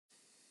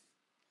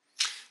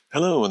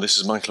Hello, and this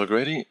is Michael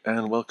O'Grady,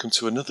 and welcome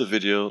to another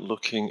video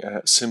looking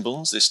at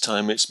symbols. This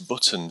time it's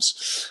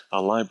buttons.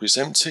 Our library's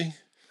empty,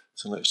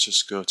 so let's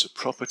just go to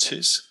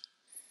Properties.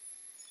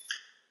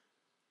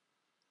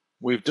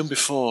 We've done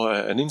before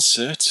an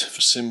insert for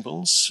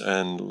symbols,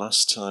 and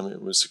last time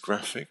it was a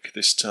graphic.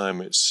 This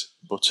time it's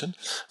button.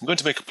 I'm going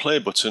to make a play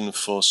button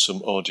for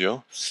some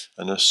audio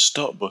and a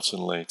stop button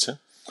later.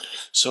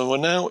 So we're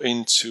now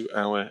into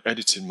our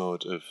editing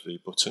mode of the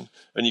button,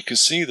 and you can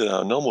see that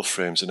our normal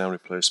frames are now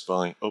replaced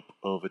by up,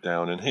 over,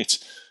 down and hit.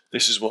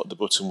 This is what the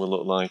button will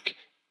look like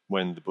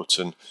when the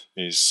button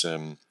is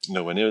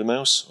nowhere near the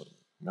mouse, or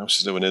the mouse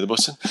is nowhere near the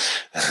button.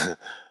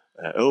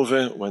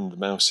 Over when the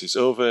mouse is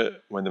over,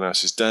 when the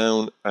mouse is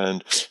down,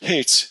 and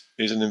hit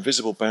is an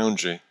invisible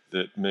boundary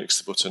that makes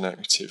the button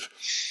active.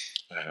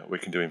 We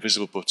can do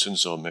invisible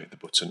buttons or make the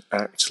button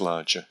act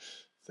larger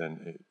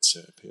than it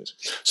appears.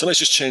 So let's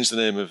just change the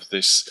name of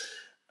this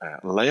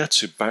layer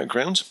to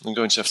background. I'm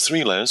going to have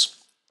 3 layers.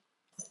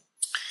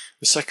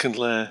 The second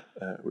layer,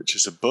 which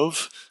is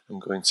above, I'm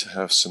going to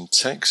have some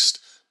text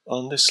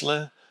on this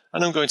layer,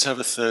 and I'm going to have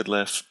a third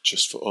layer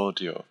just for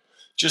audio,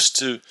 just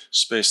to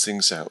space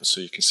things out so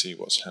you can see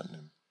what's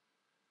happening.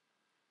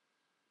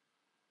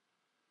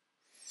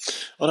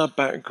 On our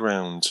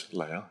background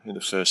layer in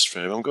the first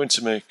frame, I'm going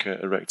to make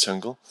a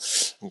rectangle.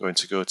 I'm going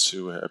to go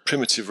to a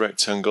primitive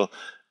rectangle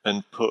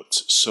and put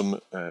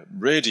some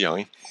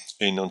radii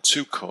in on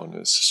 2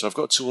 corners. So I've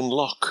got to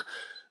unlock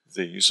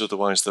these,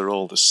 otherwise they're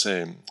all the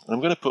same. And I'm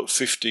going to put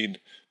 15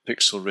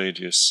 pixel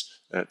radius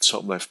at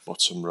top left,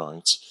 bottom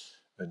right,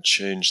 and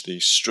change the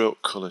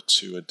stroke color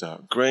to a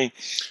dark grey,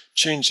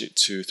 change it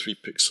to 3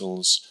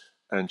 pixels,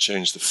 and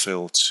change the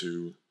fill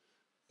to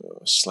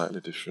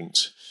slightly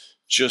different,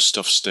 just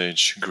off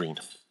stage green.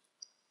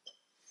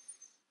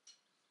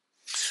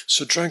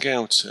 So drag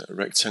out a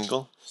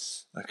rectangle.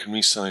 I can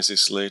resize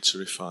this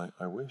later if I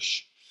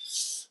wish.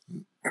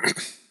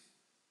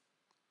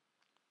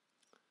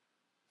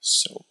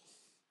 So,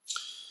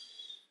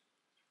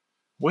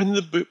 when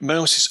the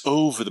mouse is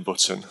over the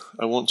button,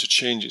 I want to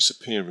change its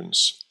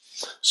appearance.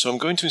 So I'm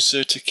going to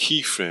insert a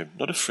keyframe,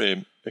 not a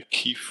frame, a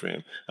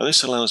keyframe. And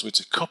this allows me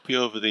to copy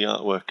over the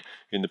artwork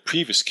in the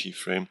previous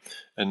keyframe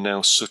and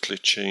now subtly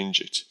change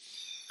it.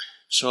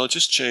 So I'll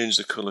just change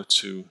the color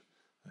to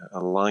a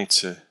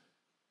lighter,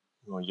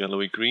 more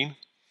yellowy green.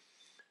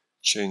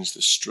 Change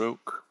the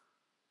stroke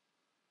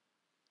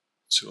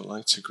to a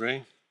lighter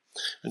grey.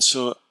 And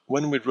so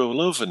when we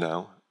roll over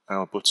now,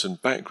 our button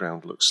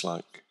background looks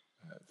like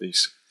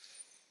this.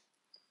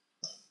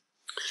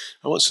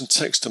 I want some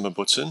text on my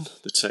button.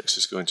 The text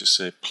is going to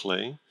say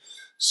play.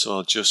 So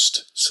I'll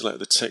just select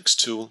the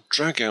text tool,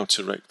 drag out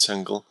a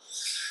rectangle,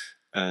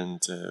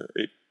 and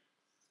it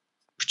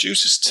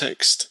produces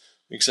text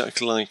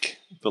exactly like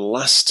the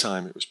last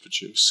time it was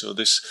produced. So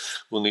this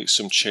will need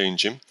some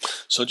changing.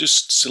 So I'll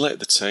just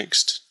select the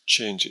text,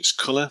 change its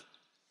color.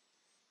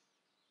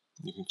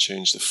 You can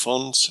change the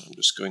font. I'm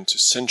just going to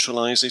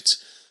centralize it.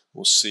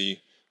 We'll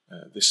see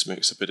this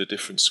makes a bit of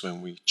difference when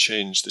we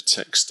change the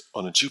text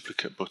on a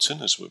duplicate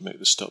button, as we make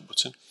the stop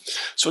button.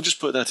 So I'll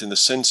just put that in the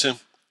center.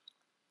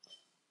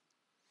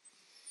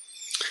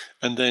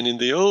 And then in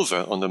the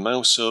over, on the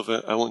mouse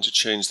over, I want to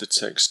change the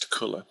text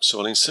color. So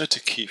I'll insert a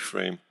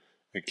keyframe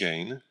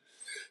again,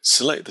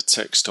 select the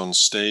text on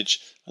stage,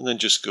 and then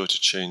just go to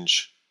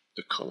change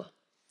the color.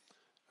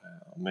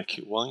 I'll make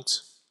it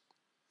white.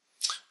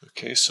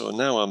 Okay, so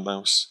now our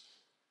mouse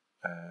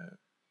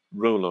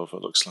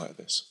rollover looks like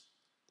this.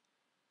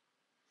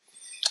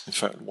 In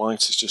fact,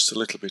 white is just a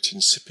little bit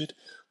insipid.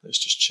 Let's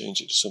just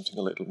change it to something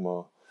a little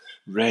more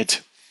red.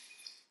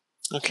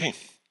 Okay.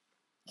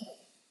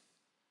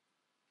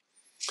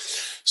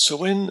 So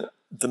when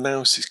the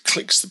mouse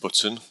clicks the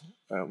button,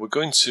 we're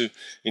going to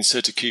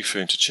insert a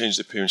keyframe to change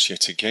the appearance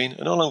yet again.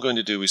 And all I'm going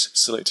to do is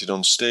select it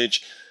on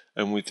stage,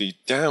 and with the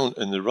down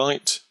and the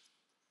right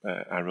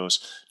arrows,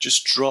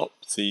 just drop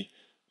the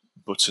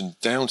button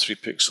down 3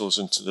 pixels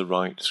and to the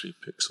right 3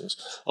 pixels.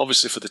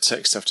 Obviously for the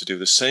text I have to do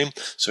the same,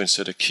 so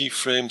insert a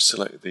keyframe,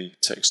 select the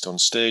text on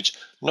stage,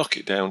 knock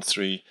it down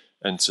 3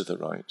 and to the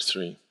right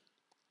 3.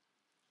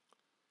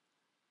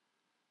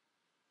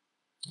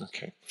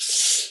 Okay,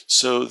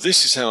 so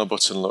this is how a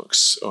button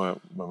looks when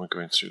we're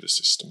going through the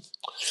system.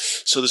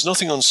 So there's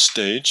nothing on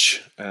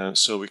stage,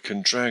 so we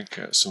can drag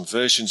some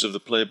versions of the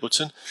play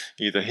button,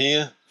 either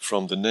here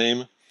from the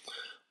name,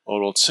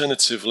 or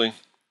alternatively,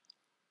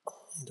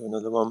 do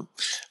another one.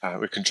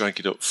 We can drag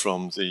it up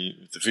from the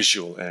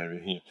visual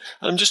area here.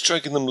 And I'm just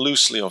dragging them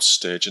loosely off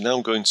stage, and now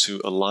I'm going to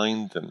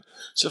align them.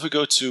 So if I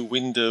go to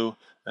Window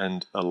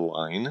and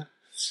Align,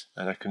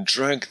 and I can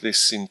drag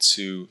this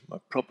into my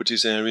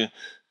Properties area,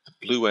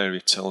 the blue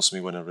area tells me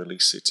when I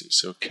release it,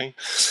 it's okay.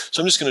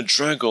 So I'm just going to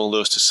drag all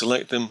those to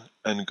select them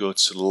and go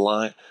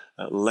to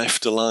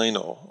left align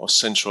or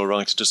center or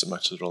right, it doesn't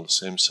matter, they're all the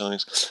same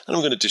size. And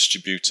I'm going to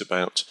distribute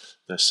about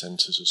their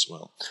centers as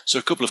well. So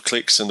a couple of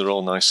clicks and they're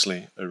all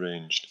nicely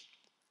arranged.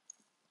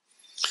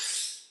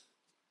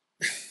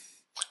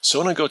 So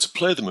when I go to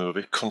play the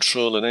movie,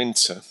 Control and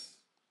Enter,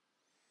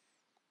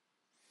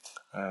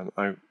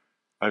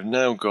 I I've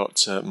now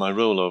got my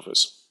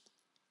rollovers.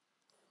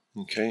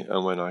 Okay,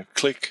 and when I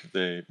click,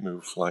 they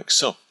move like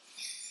so.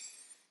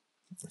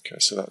 Okay,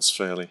 so that's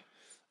fairly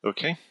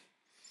okay.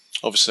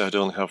 Obviously, I'd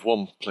only have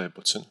one play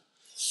button.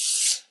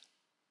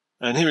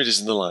 And here it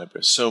is in the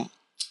library. So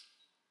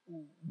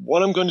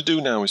what I'm going to do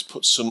now is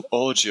put some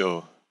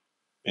audio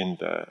in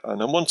there,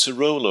 and I want to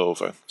roll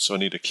over, so I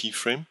need a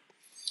keyframe.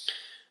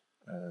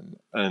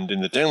 And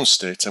in the down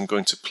state, I'm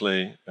going to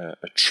play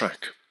a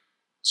track,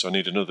 so I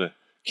need another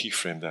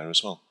keyframe there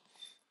as well.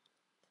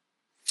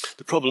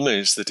 The problem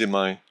is that in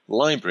my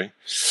library,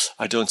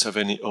 I don't have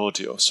any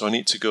audio, so I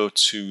need to go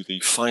to the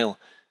file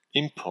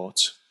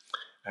import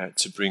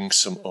to bring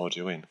some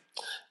audio in.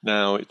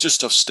 Now,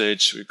 just off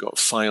stage, we've got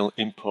file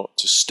import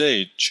to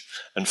stage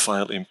and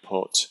file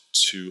import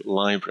to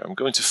library. I'm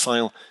going to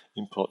file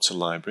import to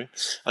library,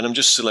 and I'm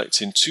just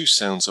selecting two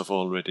sounds I've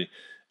already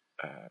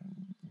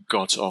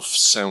got off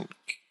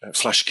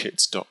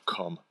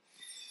flashkit.com.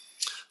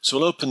 So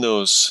we'll open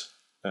those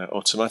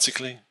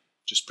automatically,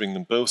 just bring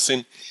them both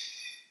in,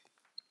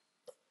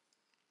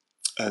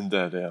 and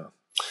there they are.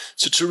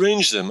 So to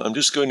arrange them, I'm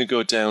just going to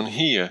go down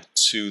here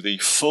to the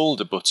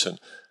folder button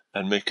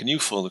and make a new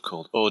folder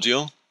called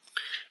audio,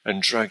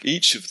 and drag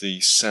each of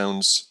these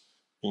sounds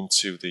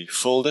into the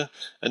folder,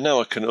 and now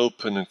I can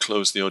open and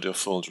close the audio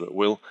folder at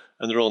will,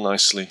 and they're all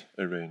nicely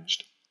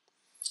arranged.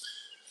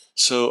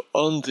 So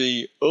on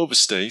the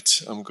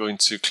overstate, I'm going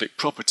to click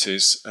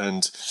Properties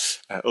and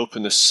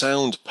open the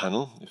Sound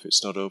panel. If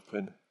it's not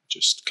open,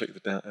 just click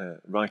the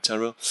right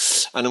arrow.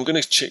 And I'm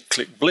going to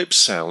click Blip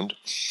Sound,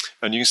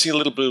 and you can see a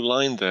little blue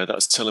line there.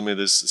 That's telling me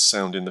there's the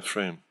sound in the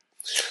frame.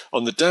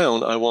 On the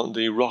down, I want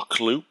the rock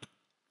loop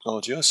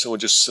audio, so we'll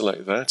just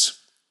select that.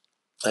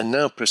 And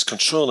now press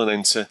Ctrl and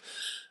Enter,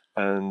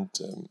 and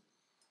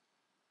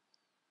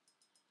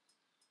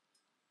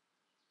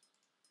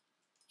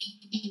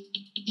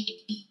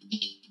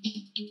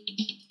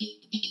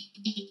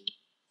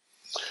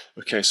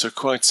okay, so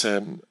quite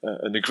an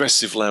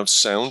aggressive loud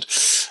sound.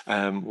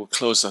 We'll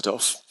close that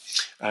off.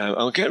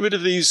 I'll get rid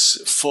of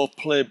these 4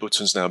 play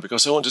buttons now,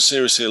 because I want to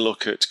seriously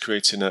look at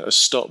creating a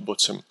stop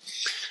button.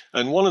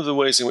 And one of the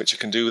ways in which I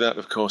can do that,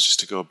 of course, is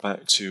to go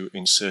back to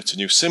insert a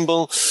new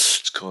symbol.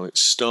 Let's call it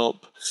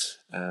stop.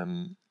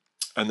 And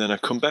then I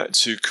come back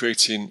to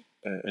creating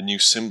a new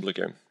symbol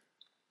again.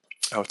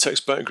 Our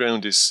text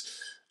background is,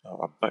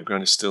 our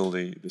background is still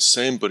the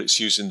same, but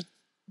it's using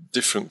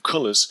different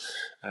colors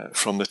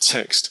from the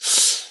text.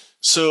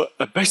 So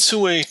a better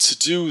way to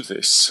do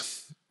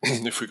this,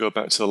 if we go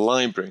back to the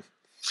library,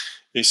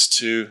 is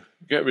to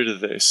get rid of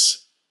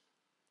this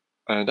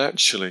and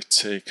actually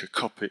take a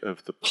copy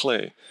of the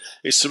play.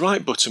 It's the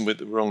right button with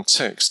the wrong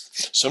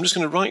text. So I'm just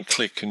going to right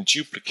click and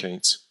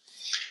duplicate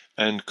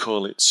and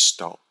call it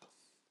stop.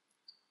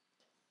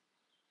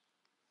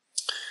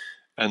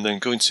 And then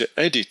going to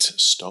edit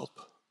stop.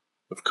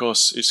 Of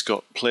course, it's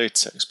got play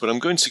text, but I'm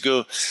going to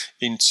go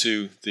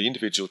into the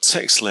individual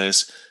text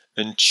layers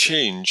and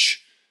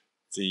change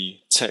the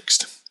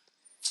text.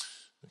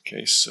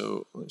 Okay,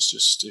 so let's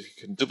just, if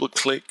you can double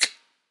click.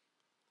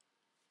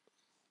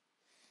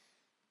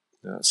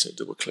 That's it,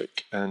 double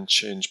click and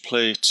change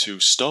play to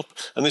stop.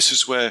 And this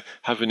is where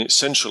having it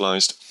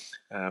centralized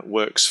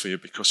works for you,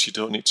 because you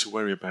don't need to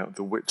worry about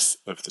the width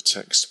of the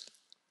text.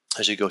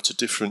 As you go to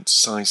different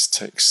size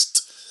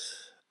text,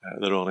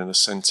 they're all in the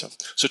center.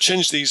 So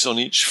change these on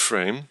each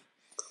frame.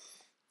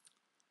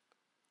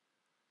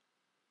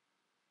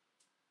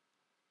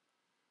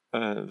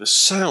 The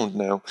sound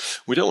now,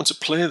 we don't want to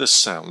play the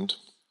sound.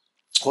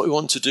 What we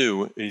want to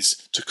do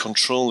is to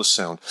control the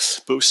sound,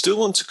 but we still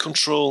want to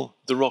control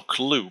the rock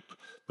loop,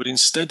 but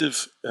instead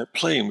of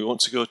playing, we want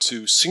to go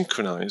to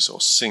synchronize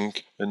or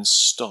sync and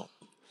stop.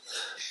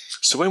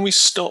 So when we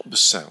stop the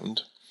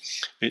sound,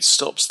 it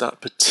stops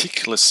that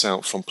particular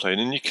sound from playing,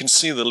 and you can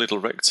see the little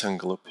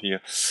rectangle up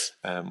here,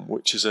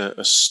 which is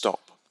a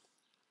stop.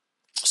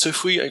 So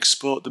if we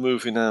export the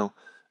movie now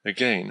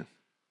again,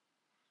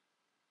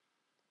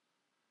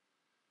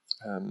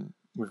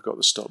 we've got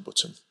the stop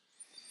button.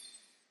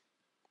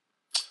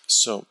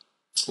 So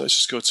let's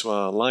just go to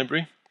our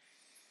library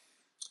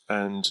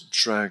and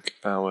drag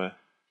our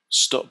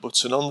stop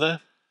button on there,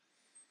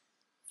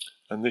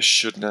 and this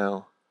should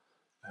now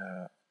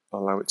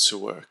allow it to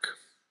work.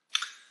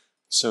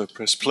 So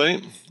press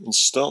play and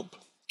stop,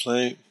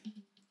 play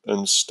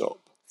and stop,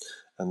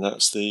 and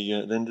that's the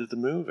end of the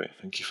movie.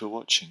 Thank you for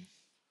watching.